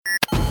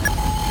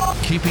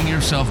Keeping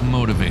yourself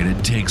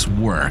motivated takes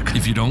work.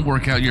 If you don't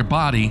work out your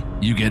body,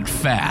 you get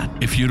fat.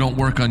 If you don't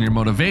work on your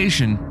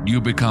motivation, you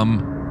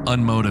become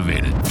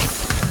unmotivated.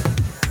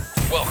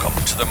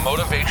 Welcome to the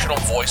Motivational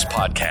Voice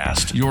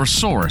Podcast, your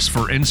source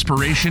for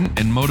inspiration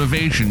and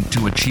motivation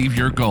to achieve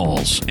your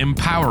goals,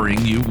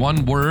 empowering you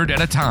one word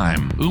at a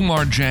time.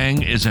 Umar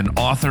Jang is an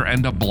author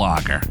and a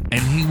blogger,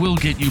 and he will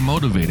get you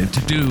motivated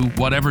to do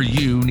whatever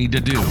you need to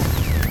do.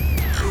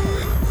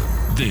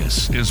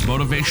 This is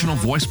Motivational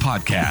Voice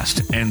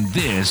Podcast, and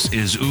this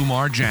is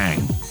Umar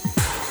Jang.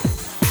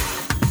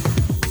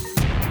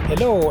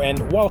 Hello,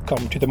 and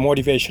welcome to the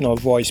Motivational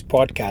Voice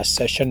Podcast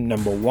session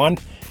number 1.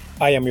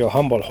 I am your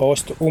humble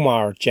host,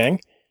 Umar Jang.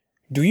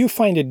 Do you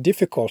find it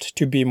difficult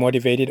to be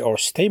motivated or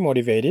stay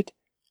motivated?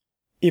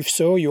 If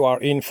so, you are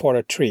in for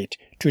a treat.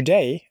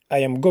 Today, I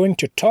am going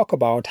to talk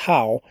about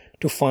how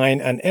to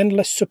find an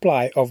endless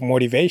supply of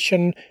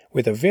motivation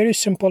with a very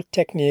simple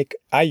technique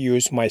I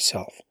use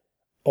myself.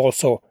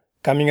 Also,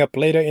 coming up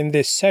later in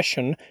this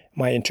session,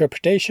 my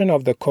interpretation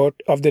of the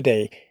quote of the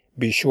day.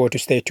 Be sure to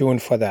stay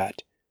tuned for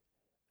that.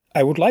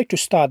 I would like to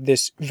start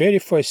this very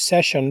first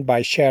session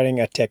by sharing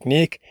a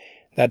technique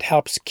that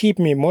helps keep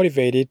me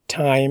motivated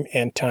time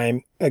and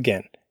time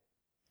again.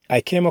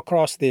 I came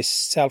across this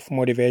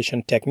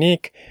self-motivation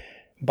technique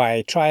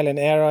by trial and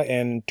error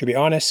and, to be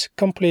honest,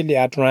 completely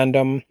at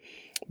random,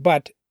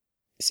 but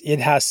it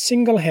has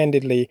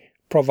single-handedly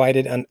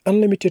provided an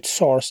unlimited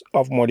source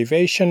of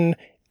motivation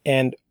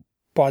and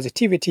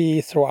positivity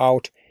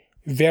throughout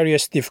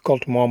various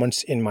difficult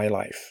moments in my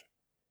life.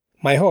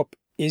 My hope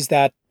is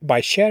that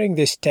by sharing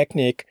this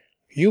technique,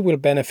 you will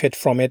benefit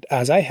from it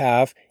as I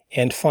have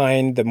and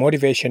find the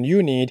motivation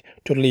you need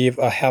to live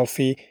a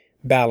healthy,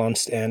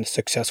 balanced, and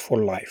successful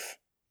life.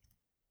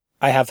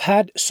 I have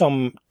had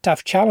some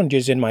tough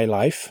challenges in my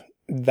life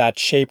that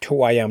shaped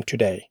who I am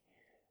today.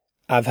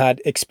 I've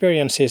had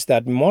experiences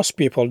that most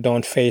people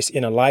don't face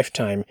in a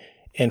lifetime,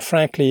 and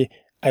frankly,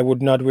 I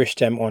would not wish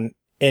them on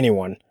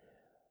anyone.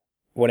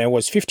 When I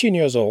was 15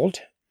 years old,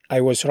 I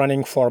was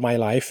running for my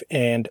life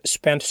and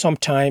spent some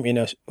time in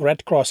a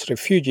Red Cross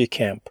refugee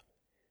camp.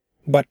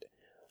 But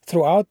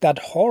throughout that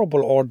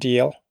horrible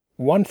ordeal,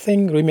 one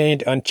thing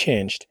remained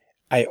unchanged.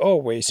 I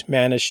always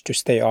managed to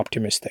stay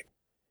optimistic.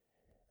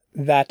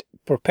 That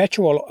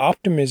perpetual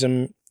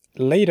optimism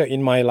later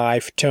in my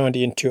life turned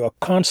into a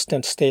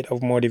constant state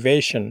of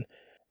motivation,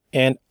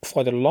 and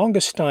for the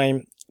longest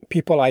time,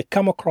 people I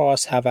come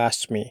across have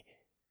asked me,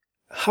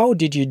 "How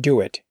did you do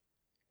it?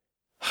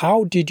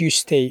 How did you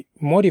stay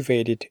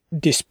motivated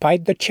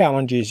despite the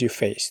challenges you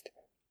faced?"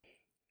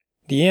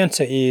 The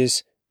answer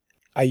is,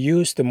 I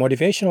use the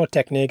motivational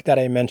technique that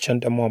I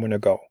mentioned a moment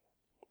ago.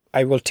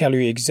 I will tell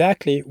you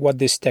exactly what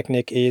this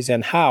technique is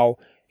and how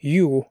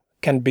you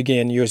can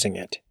begin using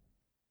it.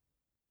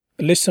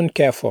 Listen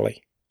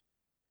carefully.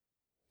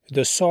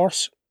 The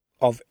source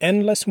of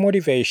endless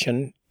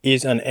motivation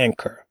is an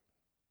anchor.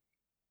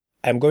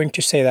 I'm going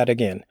to say that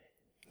again.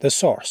 The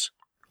source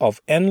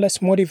of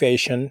endless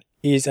motivation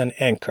is an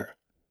anchor.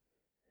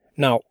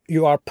 Now,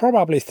 you are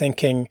probably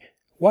thinking,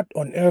 what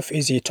on earth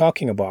is he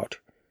talking about?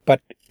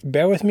 But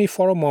bear with me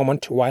for a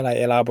moment while I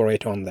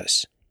elaborate on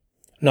this.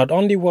 Not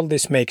only will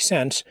this make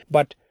sense,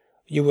 but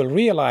you will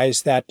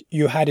realize that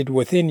you had it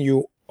within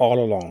you all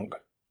along.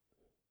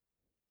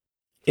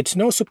 It's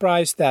no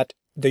surprise that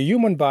the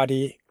human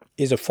body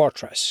is a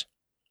fortress.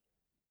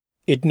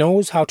 It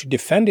knows how to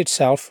defend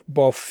itself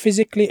both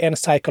physically and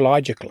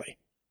psychologically.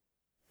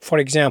 For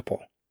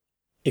example,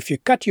 if you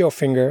cut your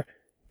finger,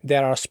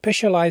 there are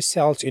specialized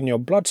cells in your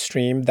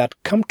bloodstream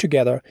that come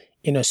together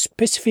in a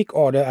specific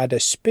order at a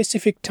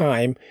specific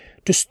time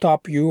to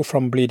stop you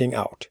from bleeding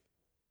out.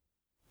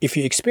 If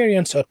you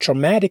experience a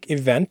traumatic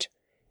event,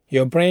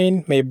 your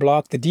brain may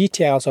block the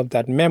details of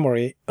that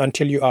memory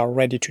until you are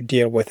ready to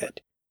deal with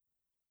it.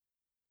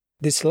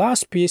 This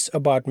last piece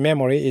about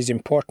memory is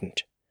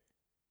important.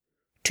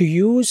 To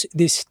use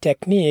this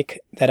technique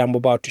that I'm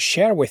about to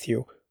share with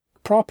you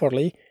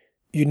properly,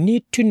 you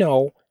need to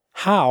know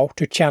how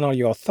to channel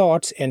your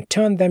thoughts and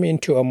turn them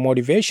into a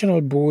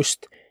motivational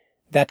boost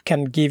that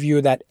can give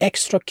you that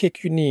extra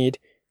kick you need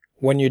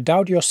when you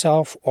doubt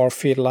yourself or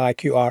feel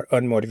like you are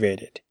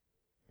unmotivated.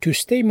 To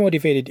stay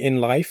motivated in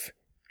life,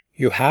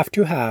 you have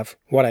to have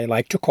what I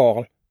like to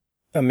call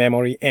a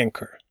memory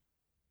anchor.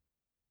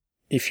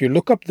 If you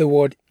look up the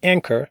word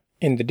anchor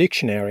in the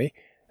dictionary,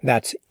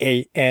 that's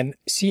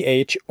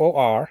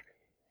A-N-C-H-O-R,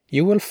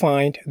 you will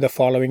find the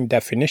following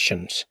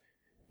definitions.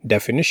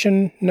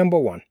 Definition number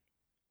 1.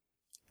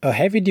 A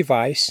heavy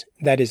device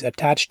that is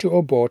attached to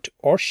a boat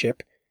or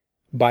ship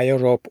by a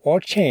rope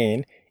or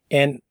chain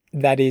and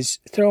that is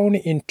thrown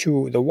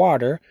into the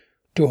water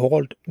to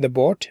hold the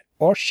boat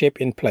or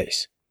ship in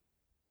place.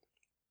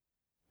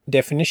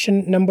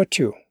 Definition number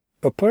 2.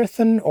 A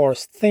person or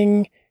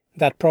thing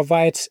that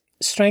provides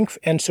strength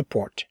and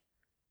support.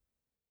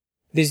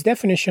 These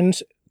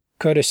definitions,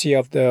 courtesy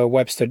of the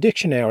Webster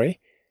Dictionary,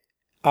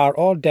 are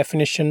all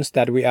definitions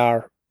that we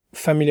are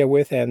familiar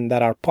with and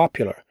that are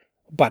popular.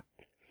 But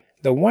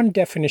the one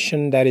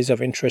definition that is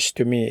of interest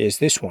to me is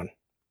this one.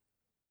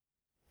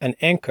 An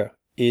anchor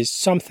is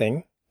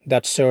something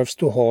that serves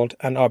to hold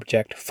an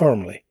object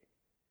firmly.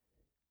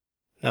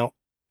 Now,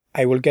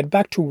 I will get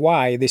back to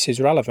why this is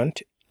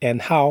relevant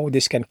and how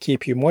this can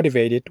keep you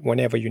motivated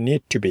whenever you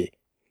need to be.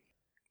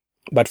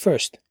 But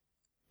first,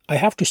 I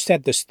have to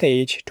set the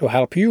stage to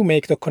help you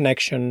make the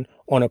connection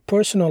on a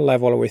personal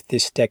level with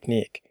this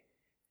technique.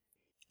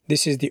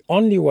 This is the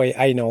only way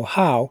I know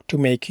how to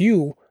make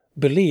you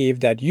believe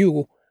that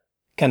you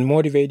can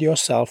motivate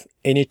yourself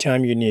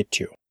anytime you need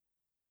to.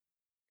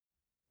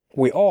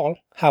 We all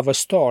have a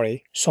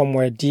story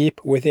somewhere deep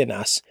within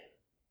us,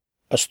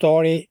 a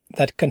story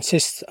that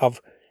consists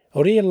of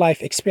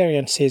real-life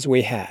experiences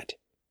we had.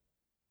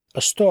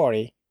 A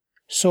story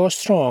so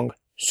strong,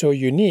 so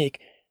unique,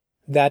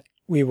 that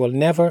we will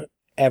never,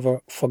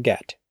 ever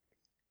forget.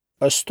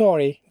 A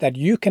story that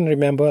you can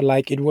remember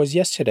like it was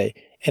yesterday,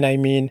 and I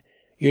mean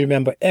you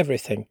remember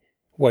everything,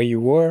 where you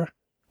were,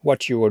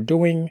 what you were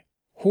doing,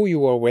 who you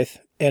were with,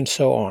 and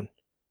so on.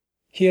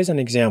 Here's an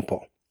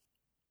example.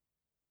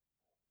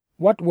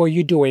 What were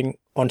you doing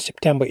on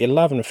September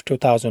 11th,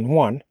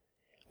 2001,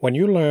 when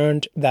you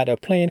learned that a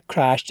plane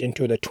crashed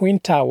into the Twin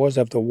Towers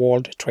of the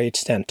World Trade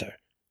Center?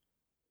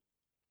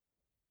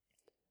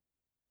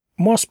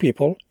 Most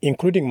people,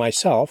 including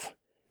myself,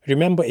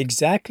 remember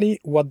exactly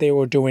what they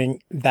were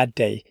doing that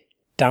day,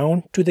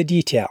 down to the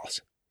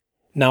details.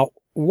 Now,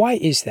 why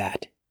is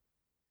that?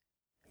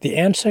 The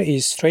answer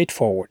is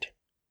straightforward.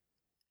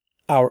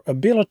 Our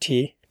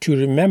ability to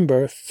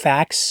remember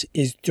facts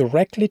is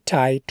directly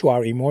tied to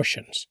our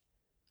emotions.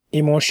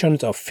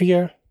 Emotions of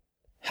fear,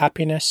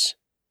 happiness,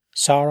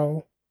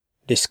 sorrow,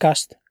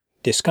 disgust,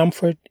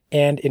 discomfort,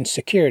 and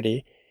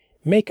insecurity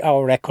make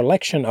our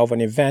recollection of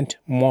an event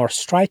more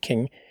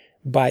striking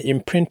by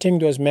imprinting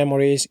those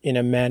memories in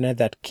a manner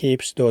that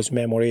keeps those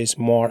memories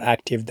more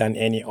active than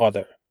any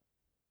other.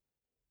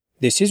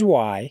 This is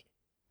why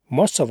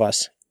most of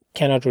us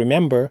cannot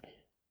remember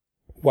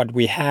what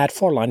we had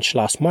for lunch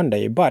last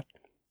Monday, but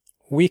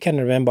we can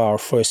remember our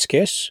first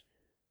kiss,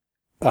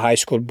 a high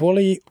school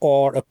bully,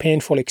 or a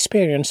painful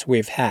experience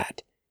we've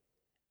had.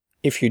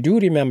 If you do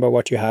remember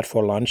what you had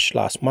for lunch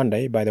last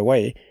Monday, by the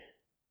way,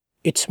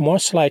 it's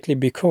most likely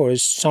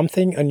because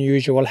something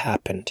unusual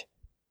happened.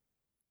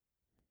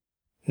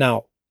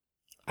 Now,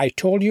 I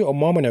told you a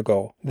moment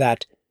ago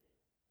that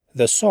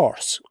the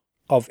source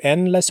of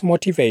endless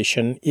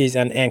motivation is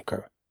an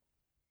anchor.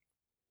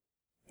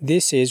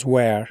 This is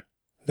where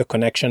the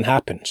connection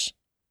happens.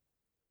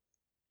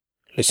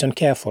 Listen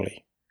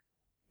carefully.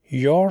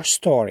 Your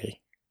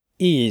story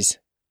is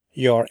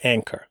your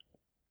anchor.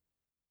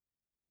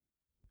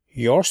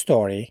 Your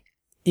story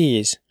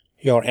is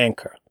your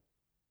anchor.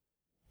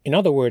 In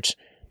other words,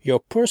 your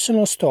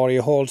personal story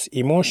holds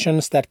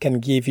emotions that can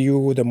give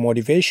you the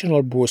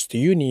motivational boost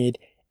you need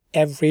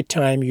every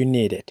time you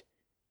need it.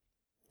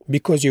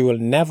 Because you will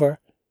never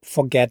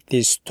forget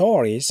these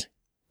stories,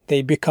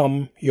 they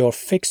become your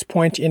fixed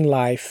point in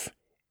life.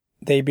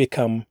 They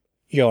become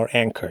your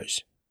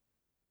anchors.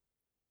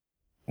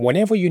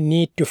 Whenever you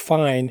need to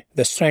find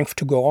the strength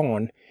to go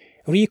on,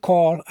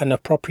 recall an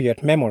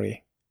appropriate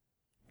memory.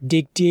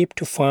 Dig deep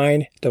to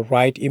find the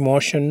right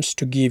emotions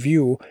to give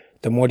you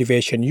the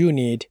motivation you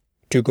need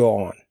to go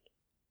on.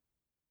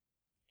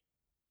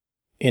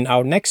 In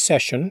our next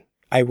session,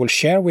 I will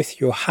share with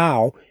you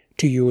how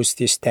to use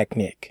this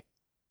technique.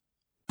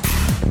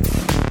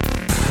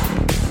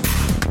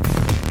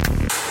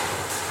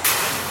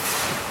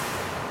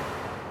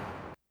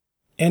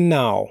 And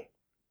now,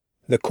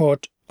 the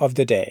quote of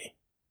the day.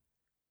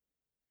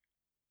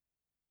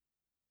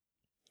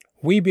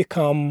 We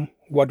become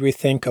what we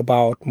think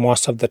about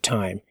most of the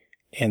time,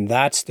 and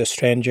that's the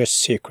strangest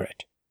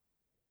secret.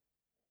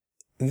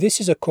 This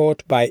is a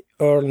quote by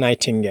Earl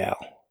Nightingale.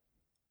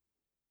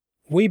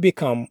 We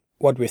become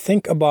what we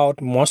think about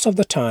most of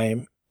the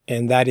time,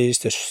 and that is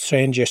the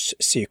strangest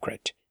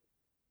secret.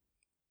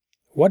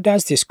 What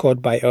does this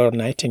quote by Earl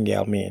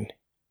Nightingale mean?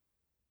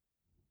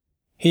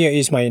 Here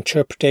is my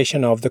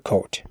interpretation of the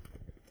quote.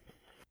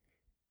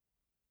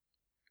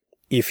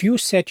 If you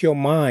set your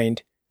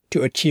mind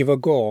to achieve a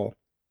goal,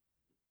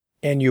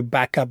 and you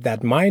back up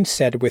that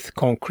mindset with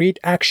concrete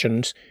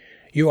actions,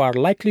 you are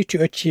likely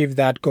to achieve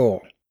that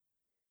goal.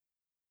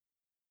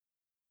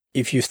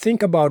 If you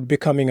think about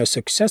becoming a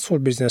successful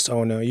business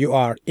owner, you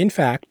are, in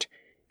fact,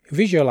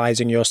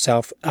 visualizing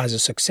yourself as a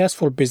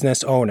successful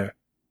business owner.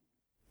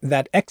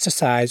 That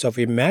exercise of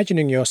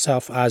imagining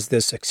yourself as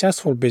the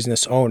successful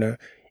business owner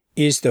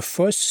is the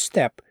first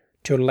step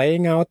to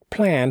laying out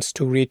plans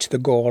to reach the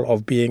goal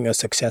of being a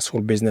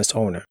successful business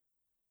owner.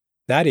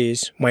 That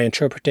is my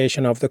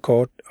interpretation of the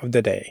quote of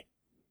the day.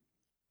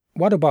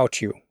 What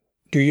about you?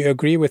 Do you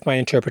agree with my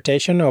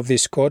interpretation of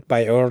this quote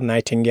by Earl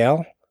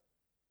Nightingale?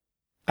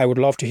 I would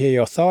love to hear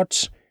your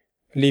thoughts.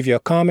 Leave your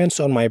comments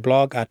on my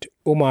blog at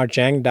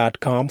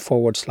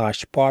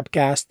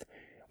umarjang.com/podcast,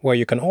 where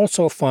you can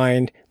also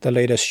find the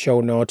latest show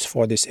notes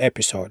for this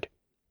episode.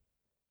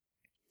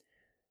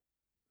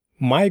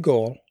 My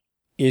goal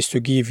is to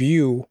give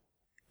you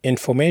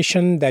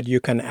information that you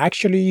can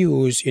actually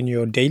use in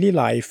your daily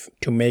life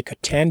to make a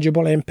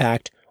tangible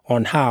impact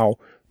on how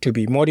to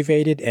be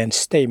motivated and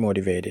stay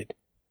motivated.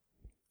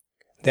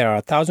 There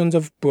are thousands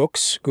of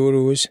books,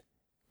 gurus,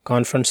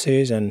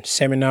 conferences, and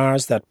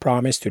seminars that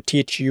promise to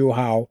teach you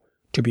how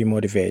to be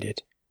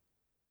motivated.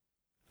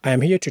 I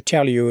am here to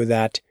tell you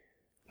that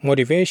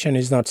motivation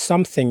is not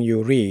something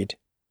you read.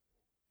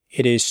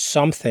 It is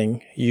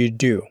something you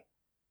do.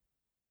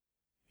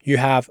 You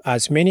have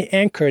as many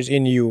anchors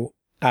in you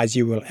as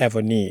you will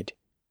ever need.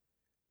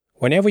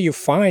 Whenever you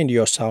find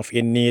yourself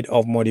in need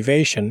of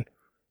motivation,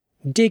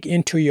 dig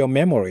into your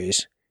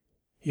memories,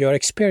 your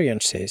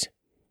experiences,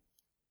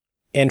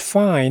 and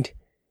find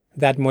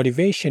that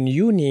motivation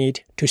you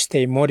need to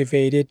stay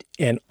motivated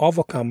and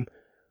overcome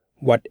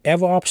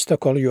whatever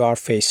obstacle you are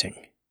facing.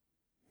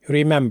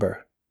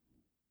 Remember,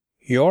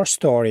 your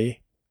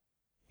story,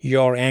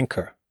 your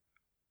anchor.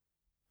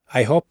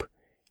 I hope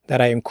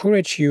that I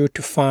encourage you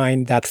to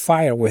find that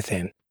fire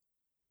within.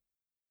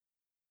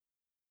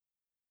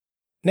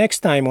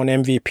 Next time on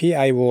MVP,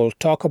 I will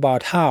talk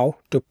about how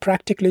to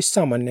practically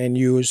summon and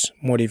use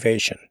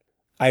motivation.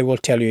 I will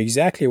tell you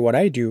exactly what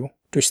I do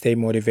to stay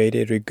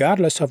motivated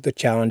regardless of the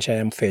challenge I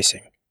am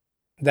facing.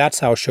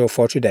 That's our show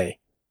for today.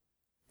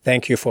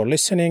 Thank you for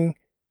listening.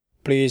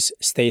 Please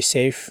stay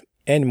safe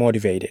and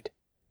motivated.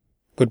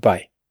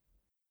 Goodbye.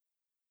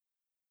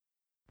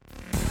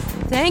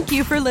 Thank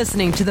you for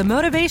listening to the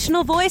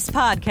Motivational Voice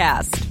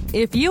Podcast.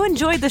 If you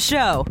enjoyed the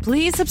show,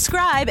 please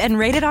subscribe and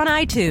rate it on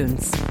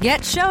iTunes.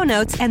 Get show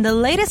notes and the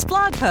latest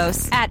blog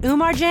posts at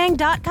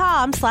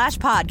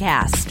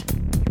umarjang.com/podcast.